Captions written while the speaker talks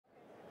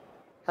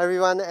Hi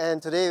everyone,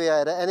 and today we are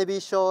at the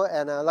NAB show,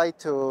 and I'd like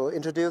to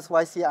introduce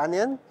YC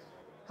Onion.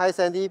 Hi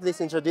Sandy, please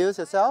introduce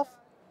yourself.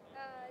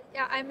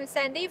 Yeah, I'm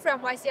Sandy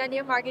from YC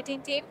Onion marketing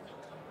team,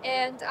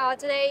 and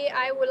today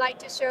I would like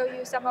to show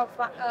you some of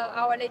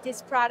our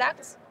latest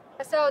products.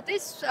 So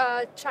this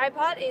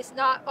tripod is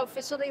not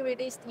officially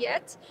released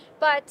yet,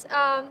 but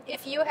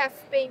if you have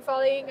been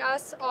following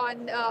us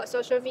on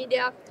social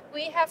media,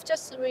 we have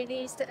just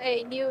released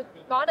a new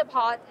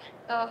monopod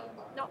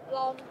not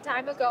long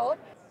time ago.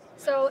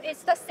 So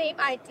it's the same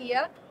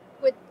idea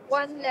with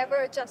one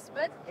lever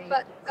adjustment,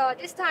 but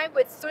this time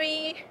with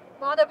three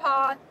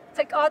monopod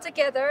all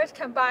together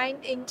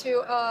combined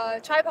into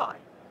a tripod.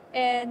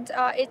 And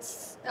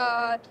it's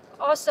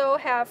also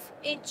have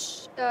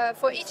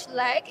for each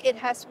leg it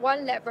has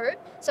one lever,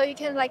 so you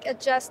can like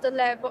adjust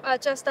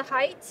the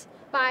height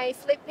by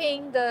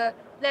flipping the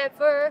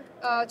lever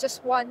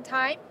just one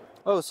time.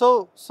 Oh,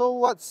 so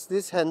what's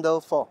this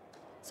handle for?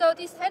 So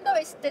this handle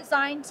is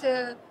designed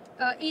to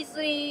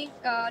easily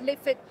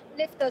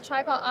lift the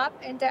tripod up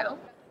and down.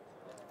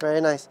 Very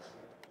nice.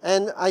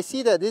 And I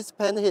see that this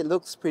pen head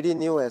looks pretty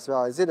new as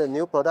well. Is it a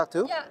new product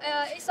too?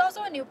 Yeah, it's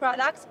also a new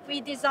product.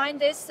 We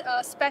designed this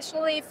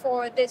specially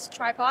for this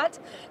tripod.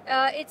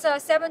 It's a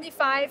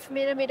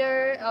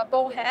 75mm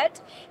bowl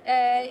head.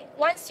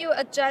 Once you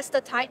adjust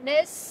the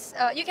tightness,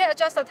 you can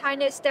adjust the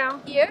tightness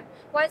down here.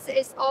 Once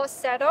it's all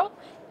settled,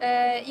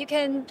 you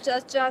can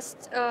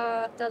adjust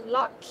the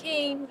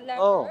locking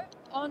lever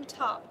on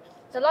top.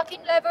 The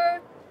locking lever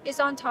is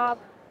on top,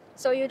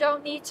 so you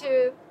don't need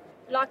to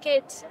lock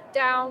it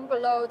down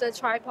below the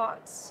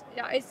tripods.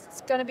 Yeah,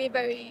 it's gonna be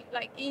very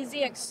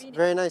easy and convenient.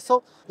 Very nice.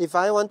 So if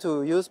I want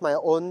to use my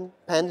own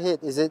pen head,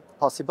 is it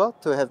possible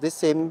to have this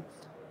same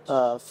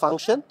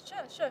function?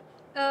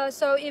 Sure.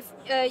 So if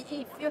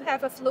you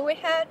have a fluid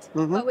head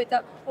with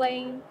a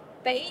plain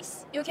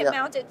base, you can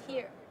mount it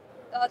here.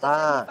 The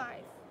 75.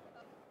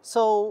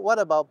 So what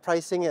about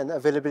pricing and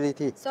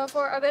availability? So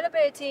for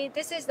availability,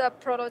 this is the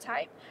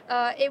prototype.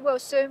 It will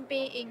soon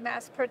be in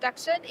mass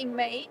production in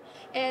May,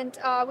 and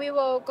we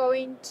are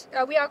going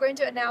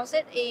to announce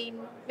it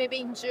maybe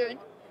in June.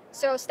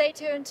 So stay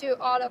tuned to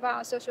all of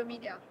our social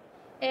media.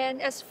 And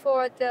as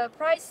for the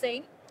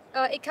pricing,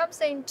 it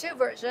comes in two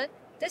versions.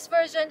 This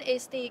version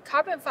is the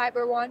carbon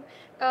fiber one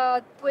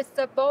with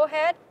the bowl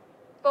head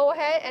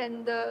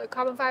and the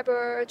carbon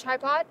fiber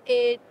tripod.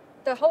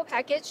 The whole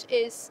package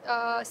is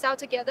sold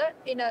together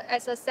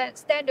as a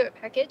standard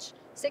package,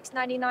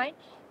 $6.99,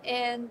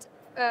 and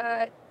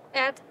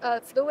add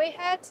a fluid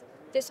head.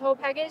 This whole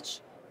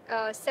package,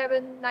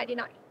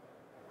 $7.99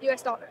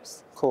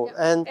 US. Cool.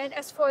 Yeah. And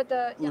as for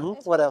the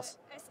what else?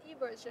 SE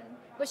version,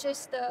 which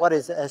is the what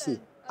is the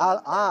SE?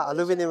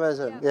 Aluminum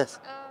version. Yeah. Yes.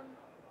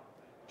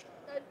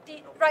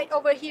 Right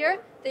over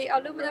here, the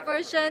aluminum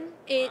version,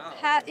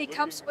 it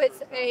comes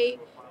with a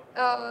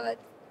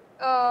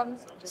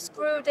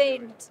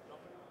screwed-in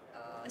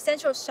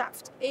central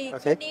shaft.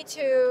 You need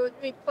to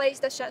replace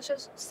the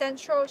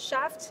central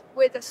shaft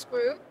with a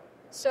screw,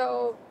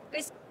 so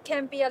this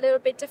can be a little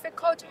bit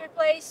difficult to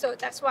replace, so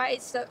that's why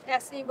it's the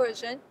SE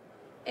version.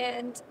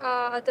 And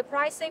the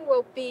pricing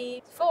will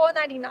be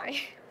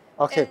 $4.99.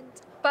 Okay.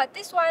 But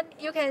this one,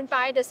 you can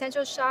buy the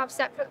central shaft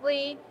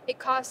separately. It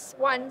costs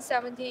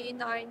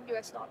 $179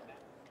 US.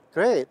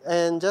 Great.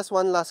 And just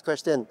one last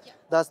question. Yeah.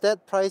 Does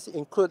that price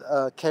include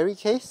a carry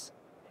case?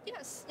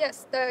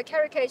 Yes, the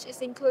carry case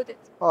is included.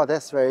 Oh,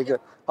 that's very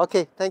good.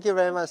 Okay, thank you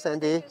very much,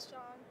 Sandy.